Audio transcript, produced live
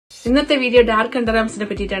ഇന്നത്തെ video dark അണ്ടർആംസിനെ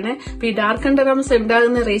പറ്റിയിട്ടാണ്. അപ്പൊ ഈ ഡാർക്ക് അണ്ടർആംസ്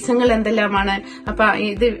ഉണ്ടാകുന്ന റീസണുകൾ എന്തെല്ലാമാണ്, അപ്പൊ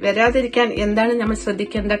ഇത് വരാതിരിക്കാൻ എന്താണ് നമ്മൾ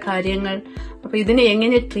ശ്രദ്ധിക്കേണ്ട കാര്യങ്ങൾ, അപ്പൊ ഇതിനെ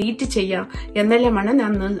എങ്ങനെ ട്രീറ്റ് ചെയ്യാം എന്നെല്ലാമാണ്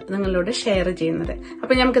ഞാൻ നിങ്ങളോട് ഷെയർ ചെയ്യുന്നത്.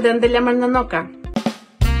 അപ്പൊ നമുക്കിത് എന്തെല്ലാമാണെന്ന് നോക്കാം.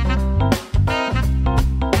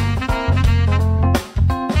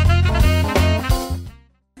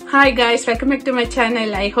 Hi guys, welcome back to my channel.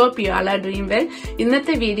 I hope you all are doing well.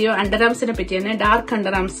 ഇന്നത്തെ വീഡിയോ അണ്ടർആംസിനെ പറ്റിയാണ്. ഡാർക്ക്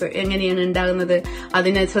അണ്ടർആംസ് എങ്ങനെയാണ് ഉണ്ടാകുന്നത്,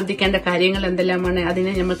 അതിനെ ശ്രദ്ധിക്കേണ്ട കാര്യങ്ങൾ എന്തെല്ലാമാണ്,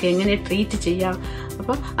 അതിനെ നമുക്ക് എങ്ങനെ ട്രീറ്റ് ചെയ്യാം.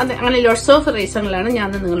 അപ്പൊ അങ്ങനെ ലോട്ട്സ് ഓഫ് റീസണുകളാണ് ഞാൻ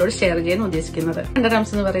നിങ്ങളോട് ഷെയർ ചെയ്യാൻ ഉദ്ദേശിക്കുന്നത്.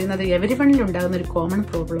 അണ്ടർആംസ് എന്ന് പറയുന്നത് എവരിവണിൽ ഉണ്ടാകുന്ന ഒരു കോമൺ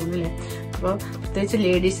പ്രോബ്ലം ആണ് അല്ലേ. അപ്പോൾ പ്രത്യേകിച്ച്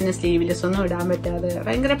ലേഡീസിന് സ്ലീവ്ലെസ് ഒന്നും ഇടാൻ പറ്റാതെ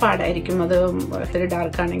ഭയങ്കര പാടായിരിക്കും അത് ഒത്തിരി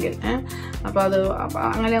ഡാർക്ക് ആണെങ്കിൽ. അപ്പൊ അത്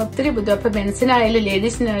അങ്ങനെ ഒത്തിരി ബുദ്ധിമുട്ട്. അപ്പൊ മെൻസിനായാലും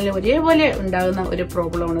ലേഡീസിനായാലും ഒരേപോലെ ഉണ്ടാകുന്ന ഒരു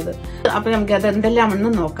പ്രോബ്ലമാണ്. അപ്പൊ നമുക്ക് അത് എന്തെല്ലാമെന്ന്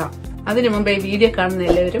നോക്കാം. അതിനു മുമ്പ് ഈ വീഡിയോ കാണുന്ന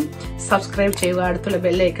എല്ലാവരും സബ്സ്ക്രൈബ് ചെയ്യുക, അടുത്തുള്ള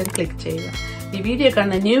ബെല്ലൈക്കൺ ക്ലിക്ക് ചെയ്യുക. ഈ വീഡിയോ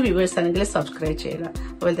കാണുന്ന ന്യൂ വ്യൂവേഴ്സ് ആണെങ്കിൽ സബ്സ്ക്രൈബ് ചെയ്യുക,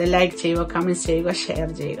 അതുപോലെ ലൈക്ക് ചെയ്യുക, കമന്റ്സ് ചെയ്യുക, ഷെയർ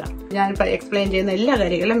ചെയ്യുക. ഞാനിപ്പോൾ എക്സ്പ്ലെയിൻ ചെയ്യുന്ന എല്ലാ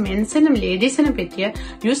കാര്യങ്ങളും മെൻസിനും ലേഡീസിനും പറ്റിയ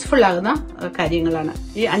യൂസ്ഫുൾ ആകുന്ന കാര്യങ്ങളാണ്.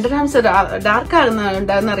 ഈ അണ്ടർആംസ് ഡാർക്ക്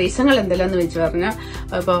ഉണ്ടാകുന്ന റീസണുകൾ എന്തെല്ലാന്ന് വെച്ച് പറഞ്ഞാൽ,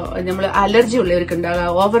 ഇപ്പോൾ നമ്മൾ അലർജി ഉള്ളവർക്ക് ഉണ്ടാകുക,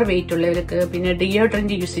 ഓവർ വെയിറ്റ് ഉള്ളവർക്ക്, പിന്നെ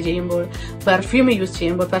ഡിയോഡ്രന്റ് യൂസ് ചെയ്യുമ്പോൾ, പെർഫ്യൂം യൂസ്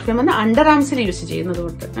ചെയ്യുമ്പോൾ, പെർഫ്യൂം വന്ന് അണ്ടർആംസിൽ യൂസ് ചെയ്യുന്നത്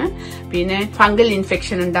കൊണ്ട്, പിന്നെ ഫംഗൽ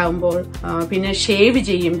ഇൻഫെക്ഷൻ ഉണ്ടാകുമ്പോൾ, പിന്നെ ഷേവ്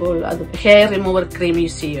ചെയ്യുമ്പോൾ, അത് ഹെയർ റിമൂവർ ക്രീം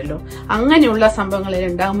യൂസ് ചെയ്യുമല്ലോ, അങ്ങനെയുള്ള സംഭവങ്ങളിൽ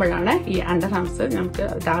ഉണ്ടാകുമ്പോഴാണ് ഈ അണ്ടർആംസ് നമുക്ക്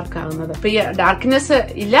ഡാർക്ക് ആകുന്നത്. അപ്പൊ ഈ ഡാർക്ക്നെസ്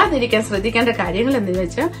ഇല്ലാതിരിക്കാൻ ശ്രദ്ധിക്കേണ്ട കാര്യങ്ങൾ എന്തെന്ന്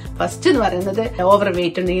വെച്ചാൽ, ഫസ്റ്റ് എന്ന് പറയുന്നത് ഓവർ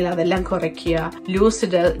വെയിറ്റ് ഉണ്ടെങ്കിൽ അതെല്ലാം കുറയ്ക്കുക, ലൂസ്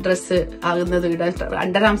ഡ്രസ്സ് ആകുന്നത് ഇടാൻ,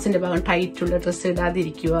 അണ്ടർആംസിന്റെ ഭാഗം ടൈറ്റ് ഉള്ള ഡ്രസ്സ്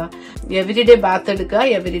ഇടാതിരിക്കുക, എവരിഡേ ബാത്ത് എടുക്കുക,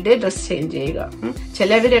 എവരിഡേ ഡ്രസ് ചേഞ്ച് ചെയ്യുക.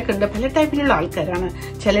 ചിലവരൊക്കെ ഉണ്ട്, പല ടൈപ്പിലുള്ള ആൾക്കാരാണ്.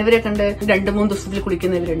 ചിലവരൊക്കെ ഉണ്ട് 2-3 ദിവസത്തിൽ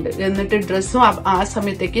കുളിക്കുന്നവരുണ്ട്, എന്നിട്ട് ഡ്രസ്സും ആ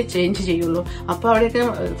സമയത്തേക്ക് ചേഞ്ച് ചെയ്യുള്ളൂ. അപ്പൊ അവിടെയൊക്കെ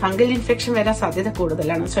ഫംഗൽ ഇൻഫെക്ഷൻ വരാൻ സാധ്യത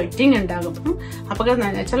കൂടുതലാണ്, സ്വെറ്റിംഗ് ഉണ്ടാകും. അപ്പൊ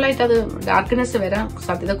നാച്ചുറലായിട്ട് അത് ഡാർക്ക്നെസ് വരാൻ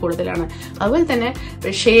സാധ്യത കൂടുതലാണ്. അതുപോലെ തന്നെ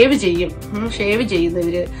ഷേവ്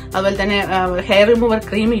ചെയ്യുന്നവര്, അതുപോലെ തന്നെ ഹെയർ റിമൂവർ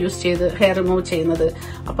ക്രീം യൂസ് ചെയ്ത് ഹെയർ റിമൂവ് ചെയ്യുന്നത്,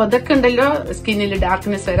 അപ്പൊ അതൊക്കെ ഉണ്ടല്ലോ സ്കിന്നിൽ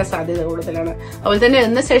ഡാർക്ക്നെസ് വരാൻ സാധ്യത കൂടുതലാണ്. അതുപോലെ തന്നെ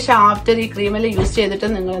അതിന് ശേഷം ആഫ്റ്റർ ഈ ക്രീമെല്ലാം യൂസ് ചെയ്തിട്ട്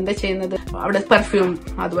നിങ്ങൾ എന്താ ചെയ്യുന്നത്, അവിടെ പെർഫ്യൂം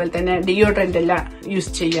അതുപോലെ തന്നെ ഡിയോഡ്രന്റ് എല്ലാം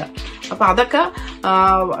യൂസ് ചെയ്യുക. അപ്പൊ അതൊക്കെ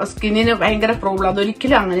സ്കിന്നിന് ഭയങ്കര പ്രോബ്ലം.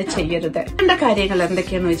 അതൊരിക്കലും അങ്ങനെ ചെയ്യരുത്. എന്റെ കാര്യങ്ങൾ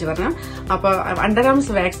എന്തൊക്കെയാന്ന് വെച്ച് പറഞ്ഞാൽ, അപ്പൊ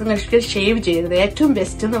അണ്ടർആംസ് വാക്സിൻ ഷേവ് ചെയ്യരുത്. ഏറ്റവും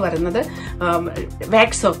ബെസ്റ്റ് എന്ന് പറയുന്നത്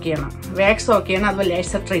വാക്സ് ഓക്കെയാണ്. അതുപോലെ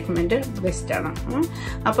ലേസർ ട്രീറ്റ്മെന്റ് ബെസ്റ്റ് ആണ്.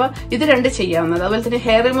 അപ്പൊ ഇത് രണ്ട് ചെയ്യാവുന്നത്. അതുപോലെ തന്നെ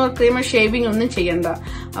ഹെയർ റിമൂവർ ക്രീം, ഷേവിംഗ് ഒന്നും ചെയ്യണ്ട.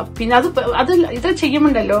 പിന്നെ ഇത്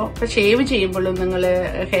ചെയ്യുമ്പോണ്ടല്ലോ, ഇപ്പൊ ഷേവ് ചെയ്യുമ്പോഴും നിങ്ങൾ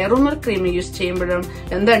ഹെയർ റിമൂവർ ക്രീം യൂസ് ചെയ്യുമ്പോഴും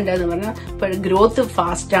എന്താണ്ടെന്ന് പറഞ്ഞാൽ, ഇപ്പൊ ഗ്രോത്ത്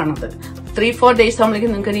ഫാസ്റ്റ് ആണത്. 3-4 ഡേയ്സ്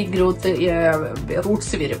ആകുമ്പോഴേക്കും നിങ്ങൾക്ക് ഈ ഗ്രോത്ത്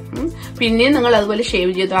റൂട്ട്സ് വരും. പിന്നെയും നിങ്ങൾ അതുപോലെ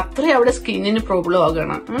ഷേവ് ചെയ്തു, അത്രയും അവിടെ സ്കിന്നിന് പ്രോബ്ലം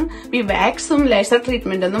ആകണം. ഈ വാക്സും ലേസർ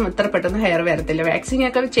ട്രീറ്റ്മെന്റ് ഒന്നും എത്ര പെട്ടെന്ന് ഹെയർ വരത്തില്ല. വാക്സിംഗ്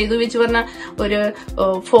ഒക്കെ ചെയ്തു വെച്ച് പറഞ്ഞാൽ ഒരു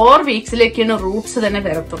 4 വീക്സിലേക്കാണ് റൂട്ട്സ് തന്നെ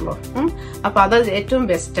വരത്തുള്ളൂ. അപ്പൊ അത് ഏറ്റവും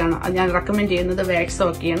ബെസ്റ്റ് ആണ്. ഞാൻ റെക്കമെൻഡ് ചെയ്യുന്നത് വാക്സ്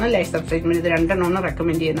ഒക്കെയാണ്, ലേസർ ട്രീറ്റ്മെന്റ്, ഇത് രണ്ടെണ്ണമാണ്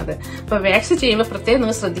റെക്കമെൻഡ് ചെയ്യുന്നത്. അപ്പൊ വാക്സ് ചെയ്യുമ്പോൾ പ്രത്യേകം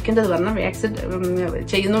നിങ്ങൾ ശ്രദ്ധിക്കേണ്ടത് പറഞ്ഞാൽ, വാക്സ്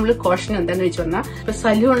ചെയ്യുന്ന കോഷൻ എന്താണെന്ന് വെച്ച് പറഞ്ഞാൽ, ഇപ്പൊ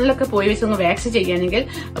സലൂണിലൊക്കെ പോയി വെച്ച് വാക്സ് ചെയ്യുകയാണെങ്കിൽ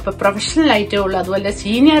അപ്പൊ പ്രൊഫഷണൽ ആയിട്ടേ ഉള്ളൂ, അതുപോലെ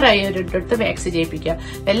സീനിയർ ആയവരുടെ അടുത്ത് വാക്സ് ചെയ്യിപ്പിക്കുക.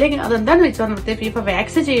 അല്ലെങ്കിൽ അതെന്താണെന്ന് വെച്ചാൽ, പ്രത്യേകിച്ച് ഇപ്പൊ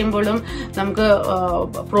വാക്സ് ചെയ്യുമ്പോഴും നമുക്ക്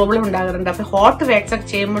പ്രോബ്ലം ഉണ്ടാകാറുണ്ട്. അപ്പൊ ഹോട്ട് വാക്സ് ഒക്കെ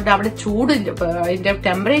ചെയ്യുമ്പോൾ അവിടെ ചൂട്, അതിന്റെ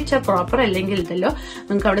ടെമ്പറേച്ചർ പ്രോപ്പർ അല്ലെങ്കിൽ ഇതല്ലോ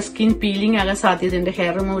നിങ്ങൾക്ക് അവിടെ സ്കിൻ പീലിംഗ് ആകാൻ സാധ്യതയുണ്ട്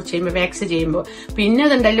ഹെയർ റിമൂവ് ചെയ്യുമ്പോൾ, വാക്സ് ചെയ്യുമ്പോൾ. പിന്നെ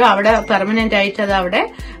അതുണ്ടല്ലോ അവിടെ പെർമനന്റ് ആയിട്ട് അത് അവിടെ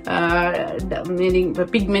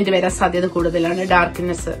പിഗ്മെന്റ് വരാൻ സാധ്യത കൂടുതലാണ്,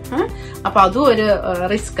 ഡാർക്ക്നെസ്. അപ്പൊ അതും ഒരു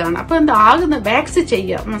റിസ്ക് ആണ്. അപ്പൊ എന്താകുന്ന വാക്സ്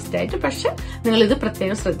ചെയ്യുക മസ്റ്റായിട്ട്. പക്ഷെ നിങ്ങൾ ഇത്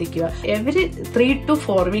പ്രത്യേകം ശ്രദ്ധിക്കുക. എവരി 3 to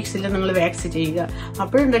 4 വീക്സിൽ നിങ്ങൾ വാക്സ് ചെയ്യുക.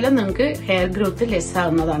 അപ്പോഴുണ്ടല്ലോ നിങ്ങൾക്ക് ഹെയർ ഗ്രോത്ത് ലെസ്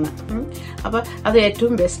ആകുന്നതാണ്. അപ്പൊ അത്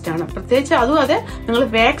ഏറ്റവും ബെസ്റ്റ് ആണ്. പ്രത്യേകിച്ച് അതും അതെ, നിങ്ങൾ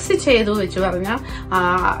വാക്സ് ചെയ്തു വെച്ച് പറഞ്ഞാൽ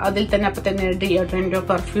അതിൽ തന്നെ അപ്പൊ തന്നെ ഡിയോഡ്രന്റോ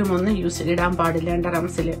പെർഫ്യൂം ഒന്നും ഇടാൻ പാടില്ല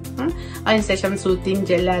അണ്ടർആംസിൽ. അതിനുശേഷം soothing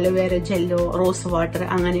gel, aloe vera ജെല്ലോ, rose water,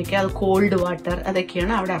 അങ്ങനെയൊക്കെ, അത് കോൾഡ് വാട്ടർ,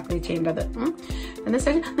 അതൊക്കെയാണ് അവിടെ അപ്ലൈ ചെയ്യേണ്ടത്.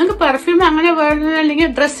 എന്നുവെച്ചാൽ നിങ്ങൾക്ക് പെർഫ്യൂം അങ്ങനെ വേണമെങ്കിൽ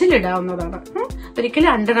ഡ്രസ്സിൽ ഇടാവുന്നതാണ്, ഒരിക്കലും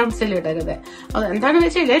അണ്ടർആംസിൽ ഇടരുത്. അത് എന്താണെന്ന്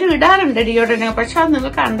വെച്ചാൽ എല്ലാവരും ഇടാറുണ്ട് ഡിയോഡ്രന്റ്, പക്ഷെ അത്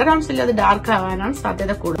നിങ്ങൾക്ക് അണ്ടർആംസിൽ അത് ഡാർക്ക് ആവാനാണ്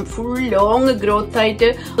സാധ്യത കൂടുതൽ. ഫുൾ ലോങ് ഗ്രോത്ത് ആയിട്ട്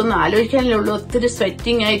ഒന്നും ആലോചിക്കാനേ ഉള്ളൂ, ഒത്തിരി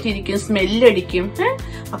സ്വെറ്റിംഗ് ആയിട്ടിരിക്കും, സ്മെല്ലടിക്കും.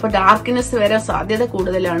 അപ്പൊ ഡാർക്ക്നെസ് വരാൻ സാധ്യത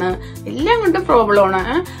കൂടുതലാണ്, എല്ലാം കൊണ്ടും പ്രോബ്ലം ആണ്.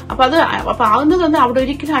 അപ്പൊ ആവുന്നതൊന്നും അവിടെ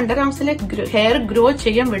ഒരിക്കലും അണ്ടർആംസിലെ ഹെയർ ഗ്രോ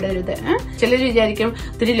ചെയ്യാൻ വിടരുത്. ചിലർ വിചാരിക്കും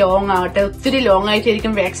ഒത്തിരി ലോങ് ആകട്ടെ, ഒത്തിരി ലോങ്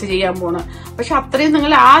ആയിട്ടായിരിക്കും വാക്സ് ചെയ്യാൻ പോണ്. പക്ഷെ അത്രയും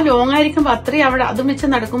നിങ്ങൾ ആ ലോങ് ആയിരിക്കുമ്പോൾ അത്രയും അവിടെ അതും വെച്ച്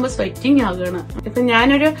നടക്കുമ്പോൾ സ്വെറ്റിംഗ് ആകുകയാണ്. ഇപ്പൊ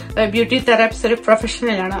ഞാനൊരു ബ്യൂട്ടി തെറാപ്പിസ്റ്റ്, ഒരു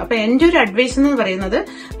പ്രൊഫഷണലാണ്. അപ്പൊ എന്റെ ഒരു അഡ്വൈസ് എന്ന് പറയുന്നത്,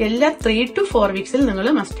 എല്ലാ 3 to 4 വീക്സിൽ നിങ്ങൾ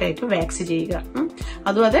മസ്റ്റായിട്ട് വാക്സ് ചെയ്യുക.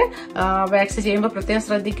 അതും അത് വാക്സ് ചെയ്യുമ്പോൾ പ്രത്യേകം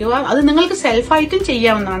ശ്രദ്ധിക്കുക. അത് നിങ്ങൾക്ക് സെൽഫായിട്ടും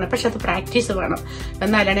ചെയ്യാവുന്നതാണ്, പക്ഷെ അത് പ്രാക്ടീസ് വേണം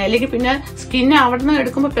എന്നാലാണ്. അല്ലെങ്കിൽ പിന്നെ സ്കിൻ അവിടെ നിന്ന്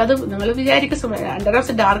എടുക്കുമ്പോൾ അത് നിങ്ങൾ വിചാരിക്കും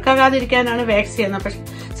അണ്ടർആംസ് ഡാർക്ക് ആകാതിരിക്കാനാണ് വാക്സ് ചെയ്യുന്നത്, പക്ഷെ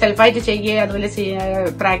സെൽഫായിട്ട് ചെയ്യുക അതുപോലെ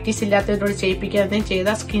പ്രാക്ടീസ് ഇല്ലാത്തവരോട് ചെയ്യിപ്പിക്കുക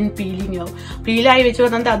ചെയ്താൽ സ്കിൻ പീലിംഗ് ആവും. പീലായി വെച്ച്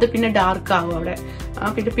പറഞ്ഞാൽ അത് പിന്നെ ഡാർക്ക് ആവും, അവിടെ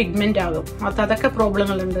പിന്നെ പിഗ്മെന്റ് ആകും. അതൊക്കെ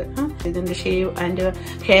പ്രോബ്ലങ്ങളുണ്ട്. ഇതിന്റെ shave and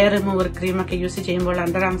hair remover cream ഒക്കെ യൂസ് ചെയ്യുമ്പോൾ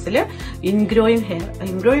അണ്ടർആംസിൽ ഇൻഗ്രോയിങ്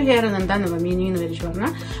ഹെയർ എന്താന്ന് മീനിങ് എന്ന് വെച്ച്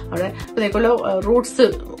പറഞ്ഞാൽ അവിടെ അതേപോലെ റൂട്ട്സ്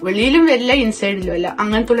വെളിയിലും വരില്ല ഇൻസൈഡിലും അല്ല,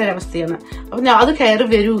 അങ്ങനത്തെ ഒരു അവസ്ഥയാണ്. അപ്പൊ അത് ഹെയർ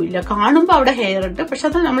വരൂല്ല, കാണുമ്പോൾ അവിടെ ഹെയർ ഉണ്ട്, പക്ഷെ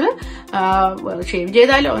അത് നമ്മൾ ഷേവ്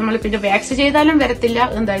ചെയ്താലോ നമ്മൾ പിന്നെ വാക്സ് ചെയ്താലും വരത്തില്ല,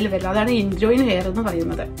 എന്തായാലും വരില്ല. അതാണ് ഇൻഗ്രോയിങ് ഹെയർ എന്ന്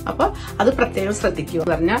പറയുന്നത്. അപ്പൊ അത് പ്രത്യേകം ശ്രദ്ധിക്കുക.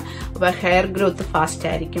 പറഞ്ഞാൽ ഹെയർ ഗ്രോത്ത് ഫാസ്റ്റ്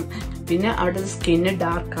ആയിരിക്കും, പിന്നെ അവിടെ സ്കിന്ന്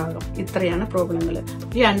ഡാർക്ക് ആകും. ഇത്രയാണ് പ്രോബ്ലങ്ങൾ.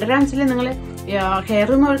 ഈ അണ്ടർആംസിൽ നിങ്ങൾ ഹെയർ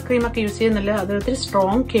റിമൂവർ ക്രീം ഒക്കെ യൂസ് ചെയ്യുന്നില്ല, അതൊരു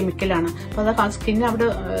സ്ട്രോങ് കെമിക്കലാണ്. അപ്പൊ അത് സ്കിന്ന് അവിടെ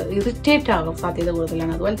ഇറിറ്റേറ്റ് ആകും സാധ്യത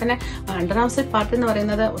കൂടുതലാണ്. അതുപോലെ തന്നെ അണ്ടർആംസ് പാർട്ട് എന്ന്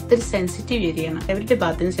പറയുന്നത് ഒത്തിരി സെൻസിറ്റീവ് ഏരിയയാണ്. എവരി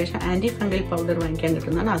ബാത്തിന് ശേഷം ആന്റി ഫംഗൽ പൗഡർ വാങ്ങിക്കാൻ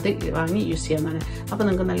കിട്ടുന്നതാണ്, അത് വാങ്ങി യൂസ് ചെയ്യുന്നതാണ്. അപ്പൊ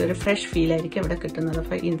നിങ്ങൾക്ക് നല്ലൊരു ഫ്രഷ് ഫീൽ ആയിരിക്കും അവിടെ കിട്ടുന്നത്.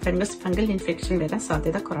 അപ്പൊ ഫംഗൽ ഇൻഫെക്ഷൻ വരാൻ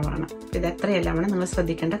സാധ്യത കുറവാണ്. ഇത് എത്രയെല്ലാമാണ് നിങ്ങൾ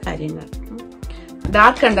ശ്രദ്ധിക്കേണ്ട കാര്യങ്ങൾ.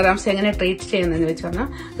 ഡാർക്ക് അണ്ടർആംസ് എങ്ങനെ ട്രീറ്റ് ചെയ്യുന്നതെന്ന് വെച്ച് പറഞ്ഞാൽ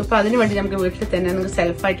ഇപ്പൊ അതിനുവേണ്ടി നമുക്ക് വീട്ടിൽ തന്നെ നിങ്ങൾക്ക്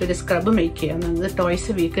സെൽഫായിട്ട് ഒരു scrub make ചെയ്യാവുന്നത്,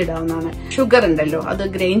 toys week ഇടാവുന്നതാണ്. Sugar ഉണ്ടല്ലോ അത്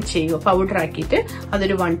ഗ്രൈൻഡ് ചെയ്യുക, പൗഡർ ആക്കിയിട്ട്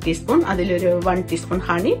അതൊരു 1 ടീസ്പൂൺ, അതിലൊരു 1 ടീസ്പൂൺ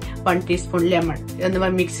ഹണി, 1 ടീസ്പൂൺ ലെമൺ എന്നിവ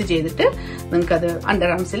മിക്സ് ചെയ്തിട്ട് നിങ്ങൾക്ക് അത്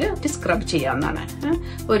അണ്ടർആംസിൽ സ്ക്രബ് ചെയ്യാവുന്നതാണ്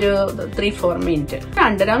ഒരു 3-4 മിനിറ്റ്.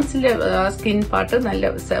 അണ്ടർആംസിലെ സ്കിൻ പാർട്ട്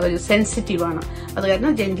നല്ല സെൻസിറ്റീവ് ആണ്, അത്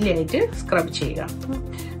കാരണം ജെന്റിലി ആയിട്ട് സ്ക്രബ് ചെയ്യുക.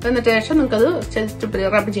 എന്നിട്ട് ശേഷം നിങ്ങൾക്ക് അത്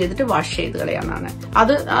റബ് ചെയ്തിട്ട് വാഷ് ചെയ്ത് കളയാവുന്നതാണ്.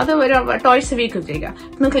 അത് ഒരു ടോയ്സ് വീക്ക് ചെയ്യുക.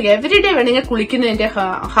 നിങ്ങൾക്ക് എവരിഡേ വേണമെങ്കിൽ കുളിക്കുന്നതിന്റെ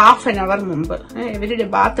ഹാഫ് ആൻ അവർ മുമ്പ്, എവരിഡേ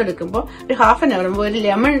ബാത്ത് എടുക്കുമ്പോൾ ഒരു ഹാഫ് ആൻ അവർ മുമ്പ് ഒരു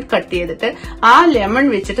ലെമൺ കട്ട് ചെയ്തിട്ട് ആ ലെമൺ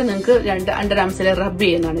വെച്ചിട്ട് നിങ്ങൾക്ക് അണ്ടർആംസിൽ റബ്ബ്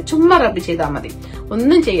ചെയ്യുന്നതാണ്. ചുമ്മാ റബ്ബ് ചെയ്താൽ മതി,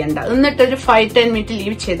 ഒന്നും ചെയ്യണ്ട. എന്നിട്ട് ഒരു 5-10 മിനിറ്റ്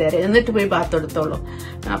ലീവ് ചെയ്തേരെ, എന്നിട്ട് പോയി ബാത്ത് എടുത്തോളൂ.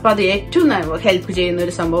 അപ്പൊ അത് ഏറ്റവും ഹെൽപ്പ് ചെയ്യുന്ന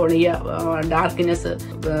ഒരു സംഭവമാണ് ഈ ഡാർക്ക്നെസ്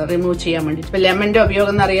റിമൂവ് ചെയ്യാൻ വേണ്ടി. ഇപ്പൊ ലെമന്റെ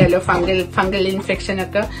ഉപയോഗം എന്നറിയാലോ, ഫംഗൽ ഇൻഫെക്ഷൻ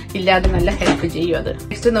ഒക്കെ ഇല്ലാതെ നല്ല ഹെൽപ്പ് ചെയ്യും അത്.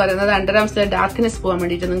 നെക്സ്റ്റ് എന്ന് പറയുന്നത് അണ്ടർആംസിലെ ഡാർക്ക്നെസ് പോകാൻ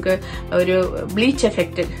വേണ്ടിയിട്ട് നിങ്ങൾക്ക് ഒരു ബ്ലീച്ച്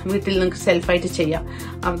എഫക്ട് വീട്ടിൽ നിങ്ങൾക്ക് സെൽഫായിട്ട് ചെയ്യാം.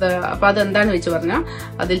 അപ്പൊ അതെന്താണെന്ന് വെച്ച് പറഞ്ഞാൽ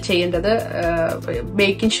അതിൽ ചെയ്യേണ്ടത്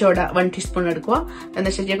ബേക്കിംഗ് സോഡ 1 ടീസ്പൂൺ എടുക്കുക.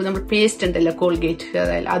 എന്നാൽ ശരിയാക്കും നമ്മൾ പേസ്റ്റ് ഉണ്ടല്ലോ കോൾഗേറ്റ്,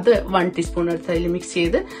 അതായത് അത് 1 ടീസ്പൂൺ എടുത്ത് അതിൽ മിക്സ്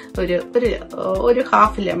ചെയ്ത് ഒരു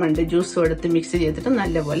ഹാഫ് ലെമണിന്റെ ജ്യൂസും എടുത്ത് മിക്സ് ചെയ്തിട്ട്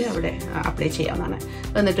നല്ലപോലെ അവിടെ അപ്ലൈ ചെയ്യാവുന്നതാണ്.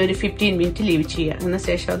 എന്നിട്ട് ഒരു 15 മിനിറ്റ് ലീവ് ചെയ്യുക. എന്ന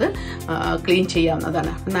ശേഷം അത് ക്ലീൻ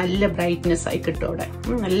ചെയ്യാവുന്നതാണ്. നല്ല ബ്രൈറ്റ്നെസ് ആയി കിട്ടും അവിടെ,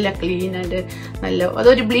 നല്ല ക്ലീൻ ആൻഡ്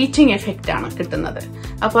അതൊരു ബ്ലീച്ചിങ് എഫക്റ്റ് ആണ് കിട്ടുന്നത്.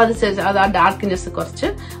 അപ്പൊ അത് ആ ഡാർക്ക്നെസ് കുറച്ച്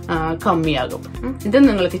കമ്മിയാകും. ഇത്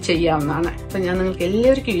നിങ്ങൾക്ക് ചെയ്യാവുന്നതാണ്. അപ്പൊ ഞാൻ നിങ്ങൾക്ക്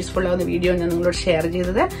എല്ലാവർക്കും യൂസ്ഫുൾ ആവുന്ന വീഡിയോ ഞാൻ നിങ്ങളോട് ഷെയർ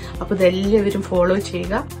ചെയ്തത്. അപ്പൊ ഇതെല്ലാവരും ഫോളോ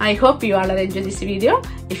ചെയ്യുക. I hope you all enjoy this video.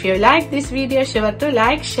 If you like this video, sure to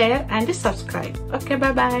like, share and subscribe. Okay,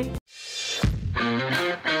 bye bye.